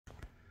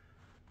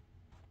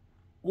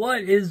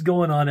What is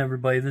going on,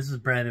 everybody? This is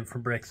Brandon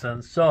from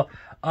Bricksons. So,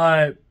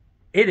 it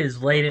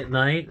is late at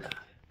night.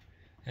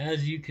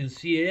 As you can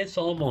see, it's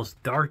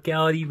almost dark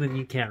out, even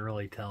you can't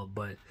really tell,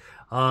 but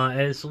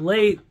it's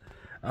late.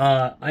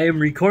 I am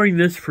recording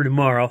this for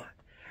tomorrow,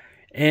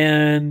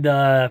 and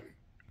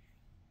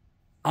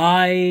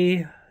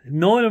I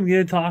know what I'm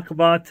going to talk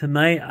about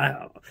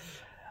tonight.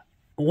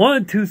 One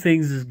of two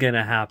things is going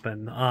to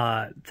happen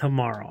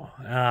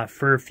tomorrow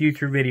for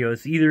future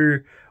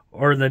videos,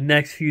 or the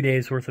next few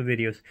days worth of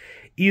videos.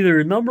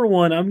 Either, number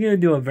one, I'm going to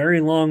do a very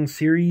long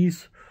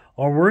series,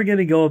 or we're going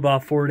to go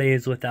about 4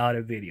 days without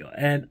a video.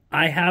 And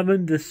I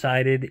haven't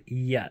decided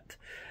yet.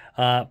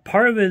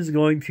 Part of it is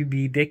going to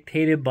be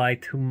dictated by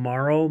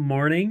tomorrow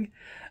morning.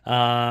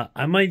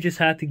 I might just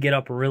have to get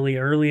up really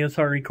early and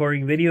start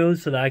recording videos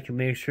so that I can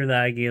make sure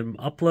that I get them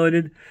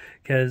uploaded.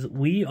 Because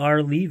we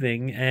are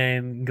leaving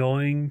and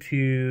going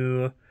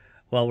to,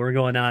 well, we're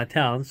going out of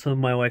town so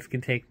my wife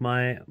can take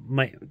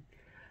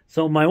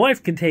So my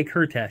wife can take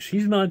her test.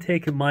 She's not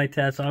taking my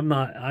test.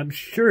 I'm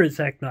sure as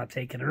heck not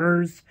taking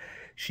hers.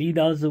 She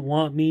doesn't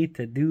want me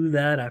to do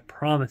that, I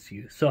promise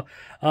you. So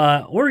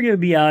we're going to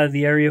be out of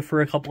the area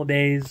for a couple of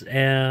days,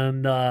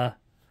 and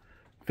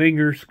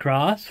fingers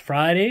crossed,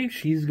 Friday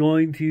she's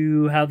going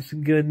to have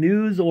some good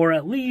news, or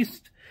at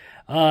least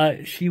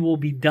she will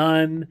be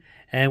done,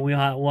 and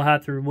we'll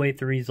have to wait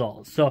the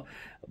results. So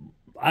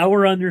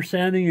our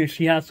understanding is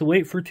she has to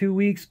wait for 2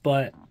 weeks,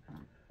 but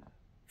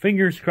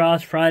fingers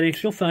crossed, Friday,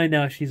 she'll find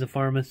out she's a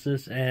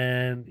pharmacist,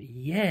 and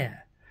yeah,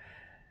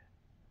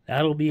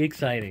 that'll be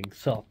exciting.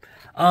 So,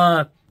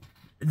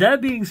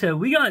 that being said,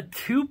 we got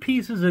two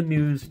pieces of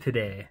news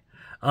today.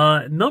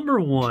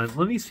 Number one,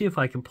 let me see if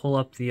I can pull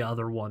up the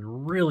other one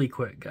really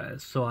quick,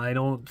 guys, so I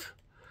don't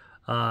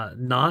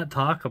not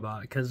talk about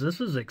it, because this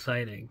is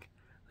exciting.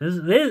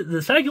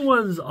 The second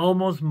one is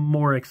almost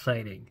more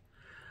exciting.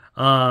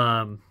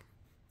 So,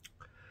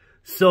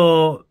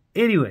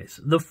 anyways,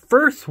 the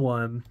first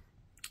one,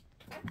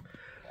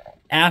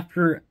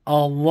 after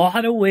a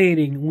lot of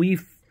waiting, we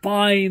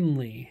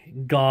finally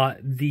got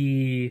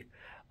the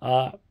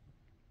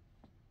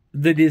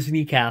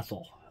Disney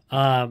castle.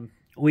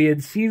 We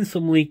had seen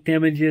some leaked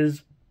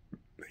images,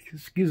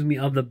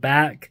 of the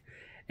back,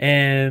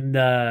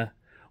 and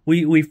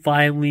we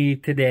finally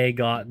today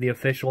got the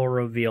official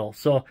reveal.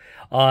 So,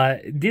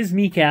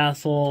 Disney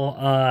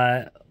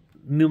Castle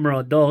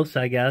numero dos,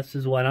 I guess,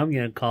 is what I'm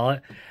going to call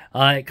it.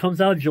 It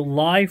comes out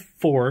July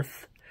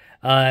 4th.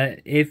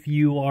 If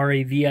you are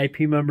a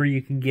VIP member,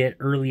 you can get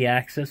early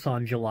access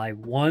on July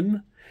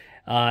 1.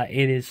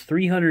 It is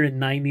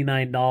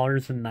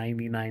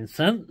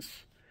 $399.99,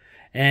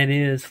 and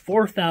it is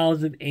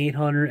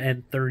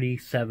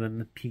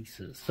 4,837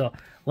 pieces. So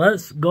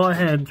let's go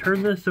ahead and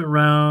turn this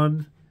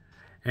around,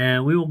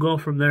 and we will go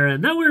from there.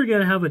 And then we're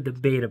going to have a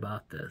debate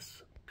about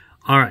this.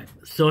 All right,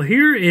 so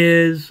here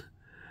is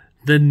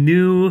the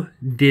new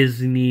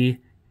Disney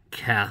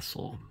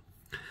castle.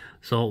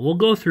 So we'll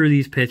go through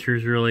these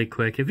pictures really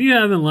quick. If you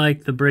haven't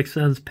liked the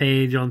Bricksons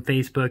page on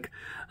Facebook,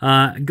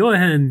 go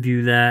ahead and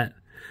do that.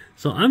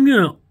 So I'm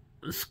going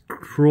to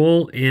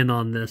scroll in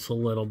on this a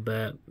little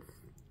bit.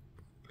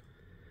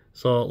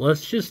 So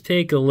let's just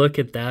take a look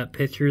at that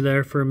picture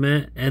there for a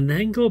minute and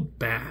then go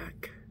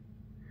back.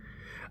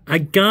 I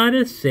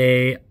gotta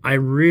say,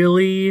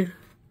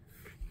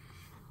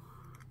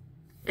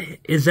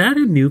 is that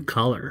a new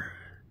color?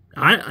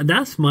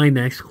 That's my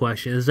next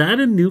question. Is that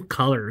a new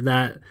color?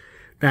 That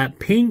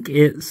pink,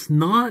 it's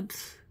not,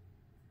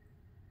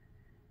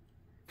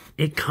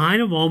 it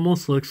kind of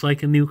almost looks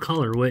like a new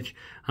color, which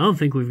I don't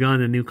think we've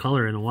gotten a new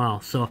color in a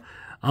while. So,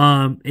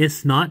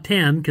 it's not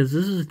tan, because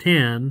this is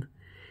tan,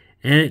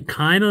 and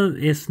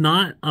it's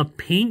not a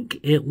pink.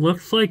 It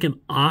looks like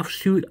an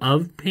offshoot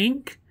of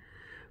pink,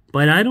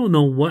 but I don't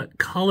know what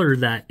color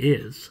that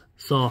is.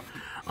 So,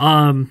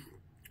 alright.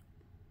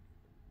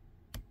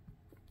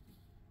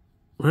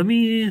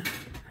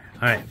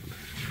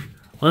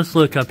 Let's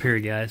look up here,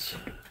 guys.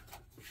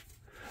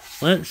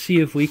 Let's see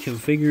if we can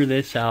figure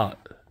this out.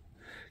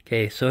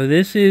 Okay, so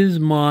this is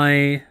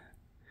my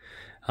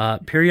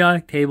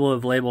periodic table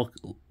of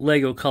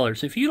Lego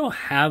colors. If you don't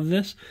have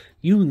this,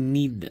 you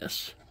need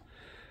this.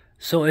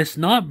 So it's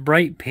not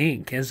bright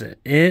pink, is it?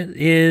 It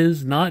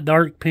is not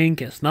dark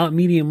pink. It's not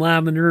medium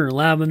lavender or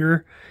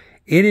lavender.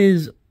 It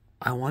is,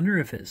 I wonder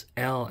if it's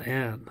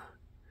LN.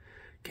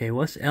 Okay,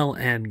 what's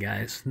LN,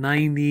 guys?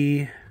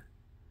 90...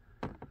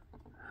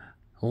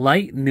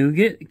 Light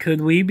nougat? Could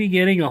we be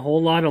getting a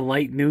whole lot of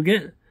light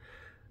nougat?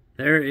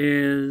 There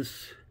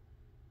is...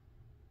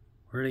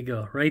 Where'd it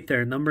go? Right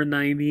there, number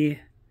 90.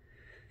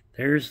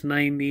 There's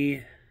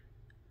 90.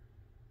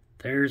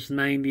 There's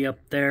 90 up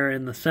there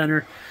in the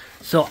center.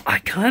 So I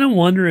kind of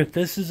wonder if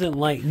this isn't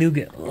light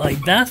nougat.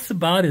 Like, that's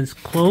about as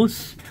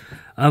close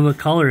of a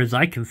color as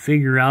I can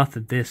figure out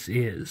that this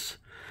is.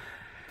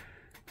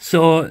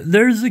 So,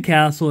 there's the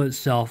castle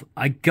itself.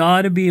 I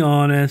gotta be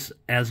honest,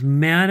 as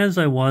mad as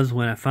I was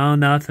when I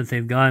found out that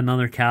they've got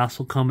another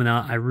castle coming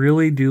out, I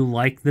really do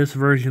like this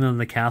version of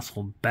the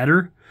castle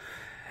better.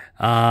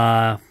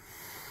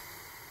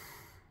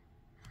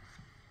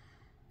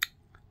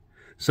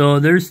 So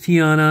there's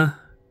Tiana.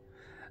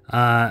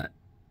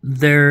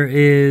 There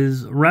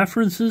is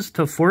references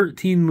to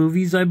 14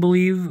 movies, I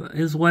believe,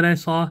 is what I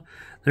saw.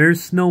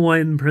 There's Snow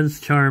White and Prince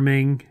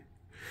Charming.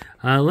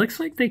 Looks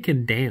like they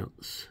can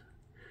dance.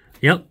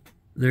 Yep,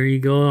 there you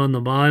go on the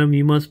bottom.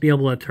 You must be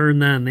able to turn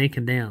that and they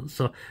can dance.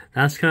 So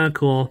that's kind of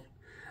cool.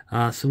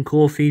 Some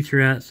cool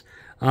featurettes.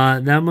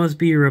 That must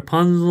be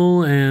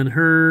Rapunzel and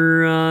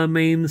her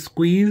main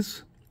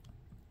squeeze.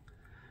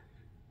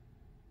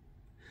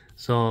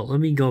 So let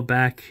me go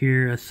back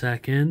here a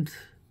second.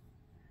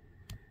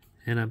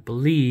 And I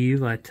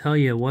believe I tell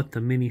you what the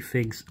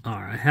minifigs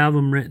are. I have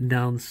them written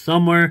down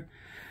somewhere.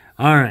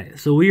 Alright,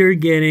 so we are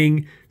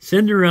getting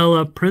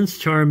Cinderella, Prince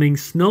Charming,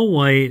 Snow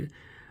White,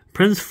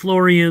 Prince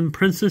Florian,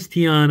 Princess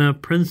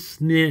Tiana, Prince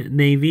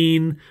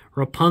Naveen,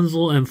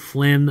 Rapunzel, and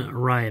Flynn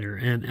Rider.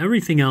 And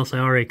everything else I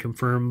already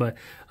confirmed, but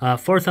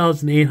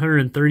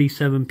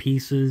 4,837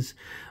 pieces,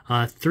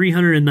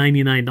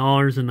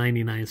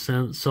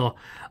 $399.99. So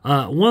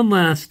one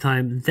last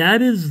time,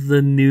 that is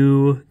the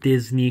new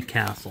Disney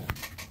castle.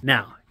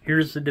 Now,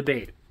 here's the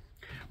debate.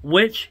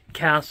 Which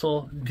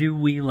castle do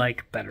we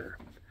like better?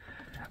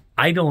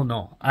 I don't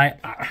know. I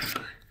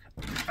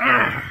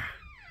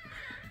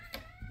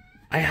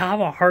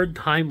have a hard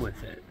time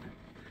with it.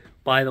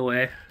 By the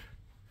way,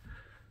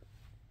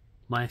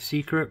 my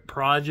secret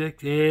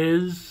project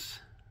is...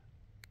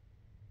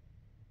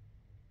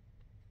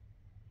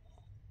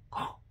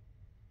 Oh.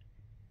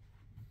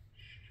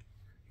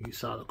 You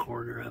saw the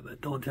corner of it.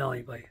 Don't tell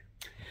anybody.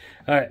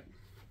 Alright.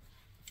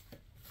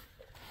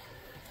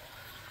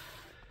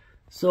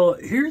 So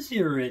here's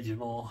the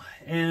original,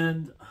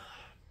 and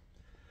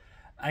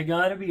I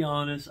gotta be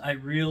honest,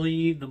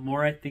 the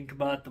more I think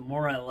about it, the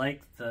more I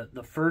like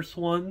the first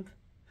one,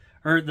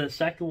 or the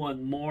second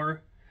one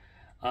more.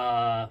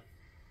 I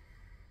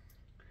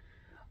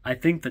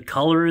think the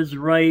color is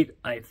right.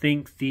 I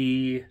think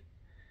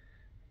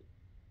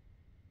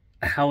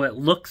how it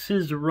looks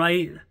is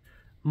right.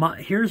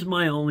 Here's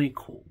my only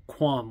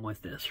qualm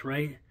with this,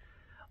 right?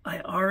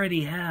 I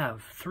already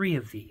have 3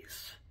 of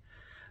these.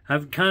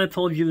 I've kind of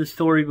told you the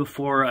story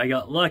before. I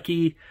got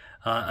lucky.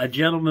 A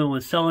gentleman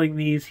was selling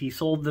these. He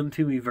sold them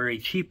to me very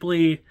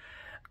cheaply.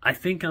 I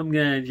think I'm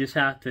going to just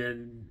have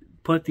to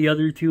put the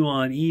other 2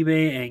 on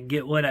eBay and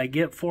get what I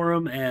get for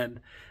them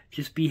and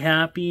just be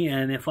happy.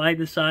 And if I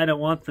decide I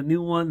want the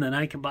new one, then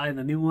I can buy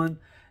the new one.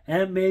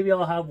 And maybe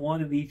I'll have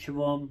one of each of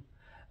them.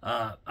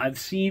 I've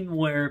seen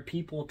where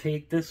people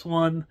take this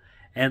one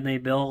and they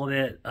build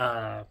it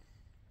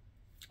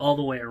all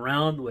the way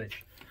around,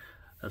 which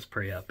that's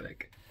pretty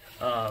epic.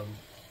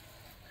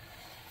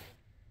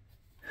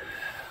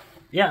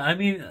 Yeah, I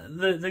mean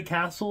the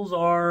castles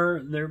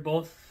they're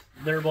both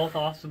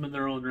awesome in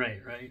their own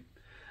right?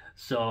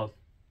 So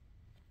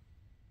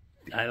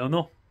I don't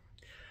know.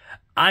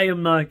 I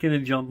am not gonna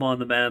jump on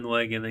the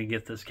bandwagon and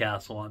get this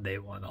castle on day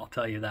one. I'll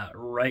tell you that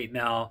right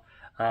now.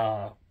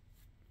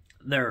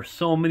 There are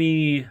so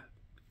many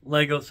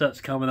Lego sets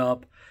coming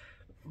up.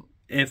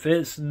 If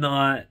it's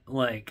not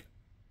like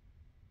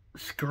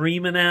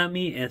screaming at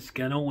me, it's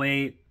gonna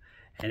wait.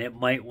 And it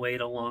might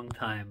wait a long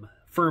time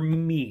for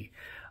me.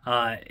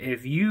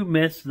 If you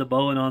missed the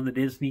boat on the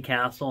Disney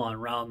Castle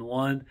on round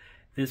 1,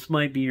 this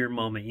might be your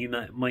moment. You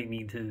might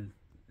need to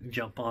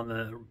jump on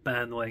the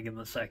bandwagon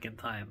the second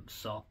time.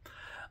 So,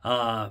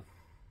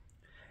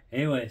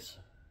 anyways,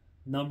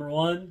 number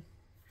 1.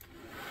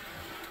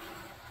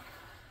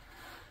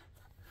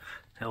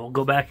 And we'll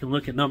go back and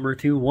look at number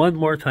 2 one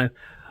more time.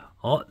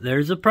 Oh,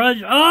 there's a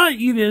project. Oh,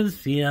 you didn't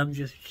see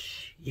it.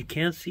 You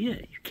can't see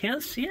it. You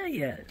can't see it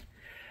yet.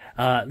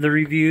 The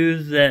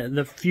reviews,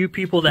 the few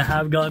people that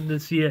have gotten to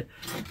see it,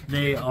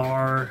 they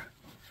are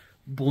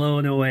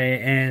blown away,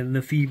 and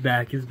the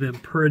feedback has been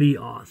pretty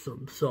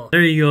awesome. So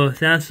there you go.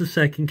 That's the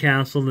second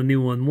castle, the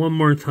new one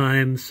more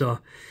time. So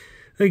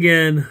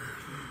again,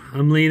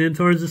 I'm leaning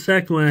towards the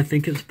second one. I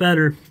think it's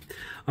better.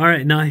 All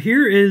right, now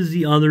here is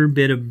the other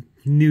bit of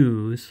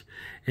news,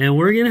 and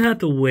we're gonna have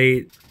to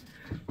wait.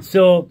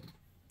 So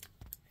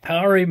I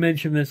already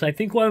mentioned this. I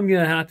think what I'm going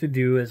to have to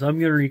do is I'm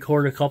going to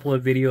record a couple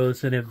of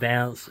videos in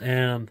advance,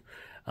 and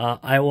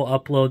I will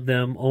upload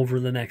them over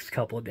the next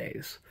couple of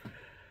days.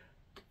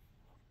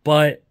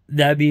 But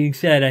that being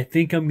said, I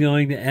think I'm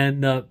going to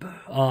end up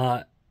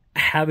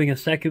having a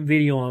second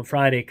video on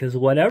Friday, because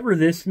whatever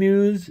this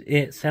news,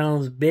 it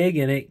sounds big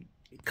and it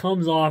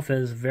comes off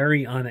as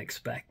very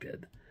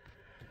unexpected.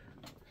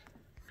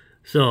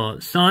 So,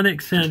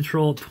 Sonic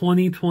Central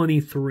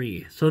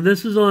 2023. So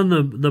this is on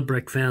the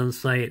Brick Fan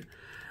site.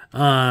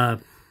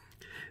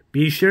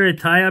 Be sure to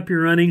tie up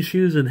your running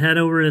shoes and head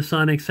over to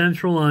Sonic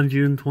Central on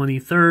June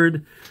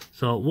 23rd.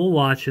 So we'll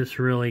watch this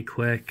really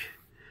quick.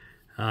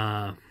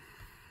 I'm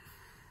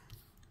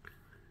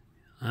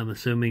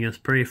assuming it's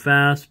pretty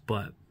fast,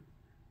 but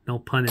no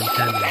pun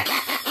intended.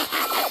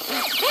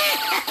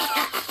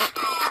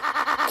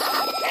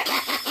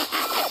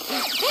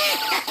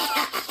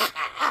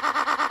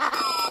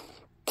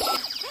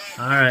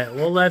 Alright,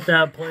 we'll let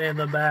that play in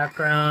the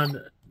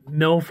background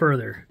no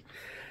further.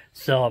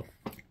 So,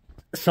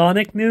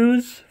 Sonic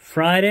news,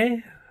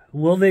 Friday,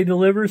 Will they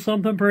deliver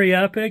something pretty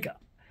epic?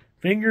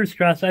 Fingers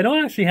crossed. I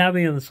don't actually have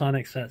any of the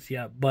Sonic sets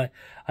yet, but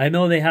I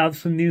know they have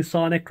some new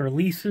Sonic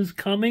releases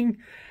coming.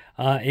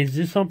 Is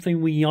this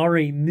something we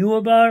already knew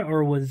about,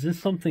 or was this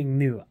something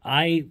new?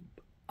 I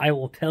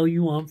will tell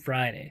you on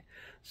Friday.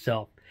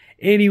 So,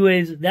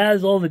 anyways, that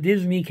is all the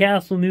Disney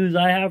Castle news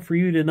I have for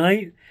you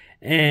tonight.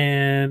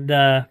 And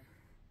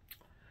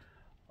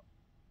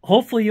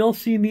hopefully you'll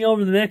see me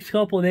over the next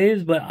couple of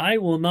days, but I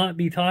will not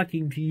be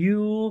talking to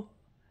you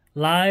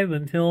live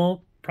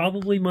until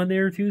probably Monday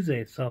or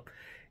Tuesday. So,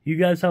 you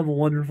guys have a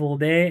wonderful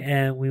day,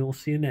 and we will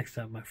see you next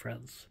time, my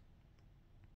friends.